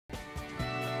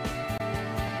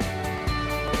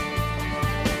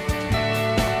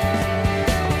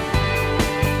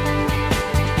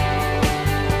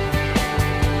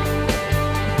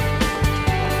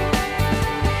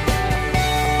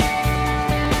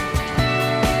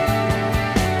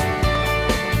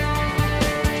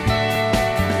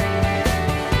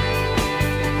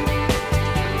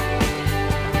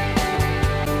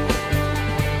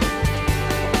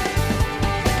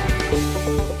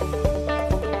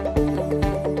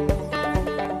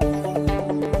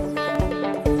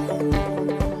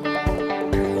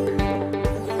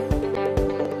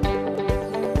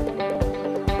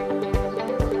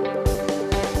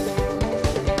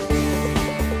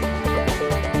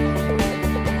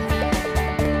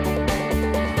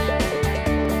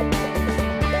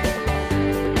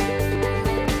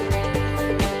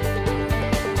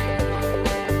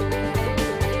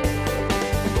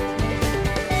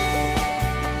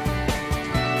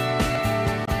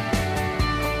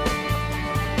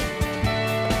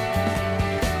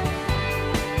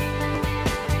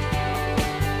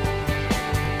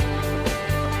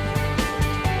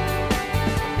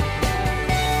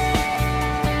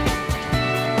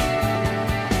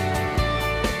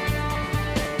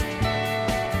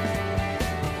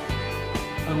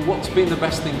what's been the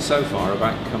best thing so far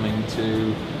about coming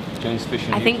to James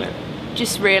Fisher I think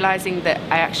just realising that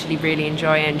I actually really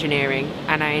enjoy engineering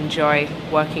and I enjoy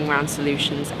working around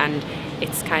solutions, and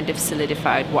it's kind of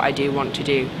solidified what I do want to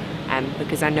do,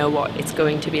 because I know what it's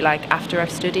going to be like after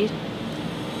I've studied.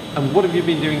 And what have you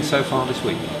been doing so far this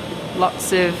week?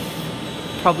 Lots of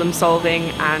problem solving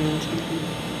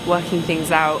and working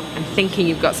things out and thinking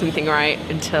you've got something right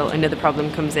until another problem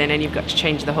comes in and you've got to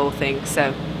change the whole thing.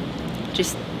 So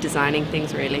just designing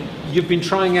things, really. You've been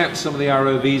trying out some of the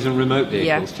ROVs and remote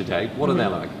vehicles today. What are they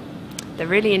like? They're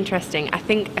really interesting. I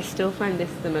think I still find this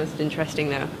the most interesting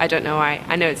though. I don't know why.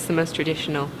 I know it's the most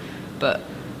traditional, but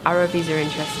ROVs are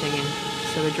interesting and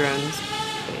so are drones.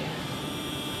 But,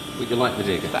 yeah. But you like the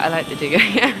digger? But I like the digger,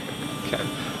 yeah. Okay.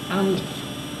 And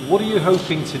what are you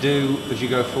hoping to do as you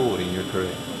go forward in your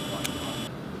career?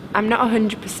 I'm not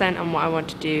 100% on what I want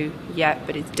to do yet,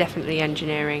 but it's definitely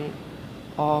engineering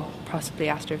or possibly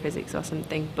astrophysics or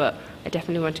something, but I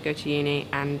definitely want to go to uni,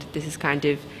 and this has kind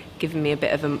of given me a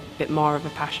bit more of a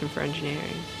passion for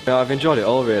engineering. Yeah, I've enjoyed it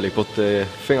all really, but the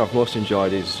thing I've most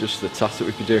enjoyed is just the tasks that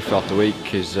we've been doing throughout the week,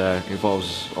 because it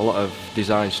involves a lot of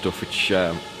design stuff which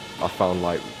I found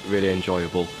like really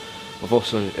enjoyable. I've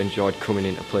also enjoyed coming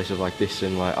into places like this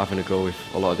and like having a go with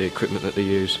a lot of the equipment that they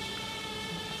use.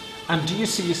 And do you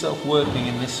see yourself working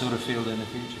in this sort of field in the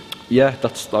future? Yeah,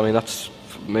 that's the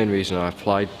main reason I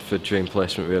applied for Dream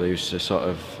Placement really, was to sort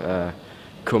of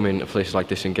come into places like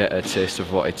this and get a taste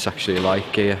of what it's actually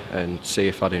like here and see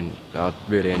if I'd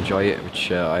really enjoy it,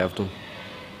 which I have done.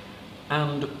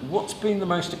 And what's been the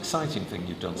most exciting thing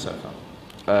you've done so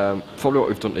far? Probably what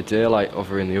we've done today, like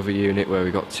over in the other unit where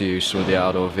we got to use some of the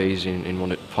ROVs in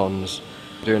one of the ponds.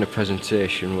 Doing a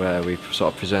presentation where we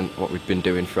sort of present what we've been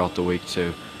doing throughout the week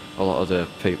to a lot of the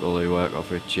people who work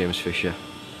over at James Fisher.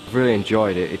 I've really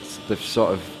enjoyed it. They've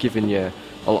sort of given you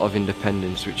a lot of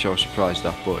independence, which I was surprised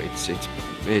at, but it's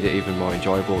made it even more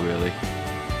enjoyable really.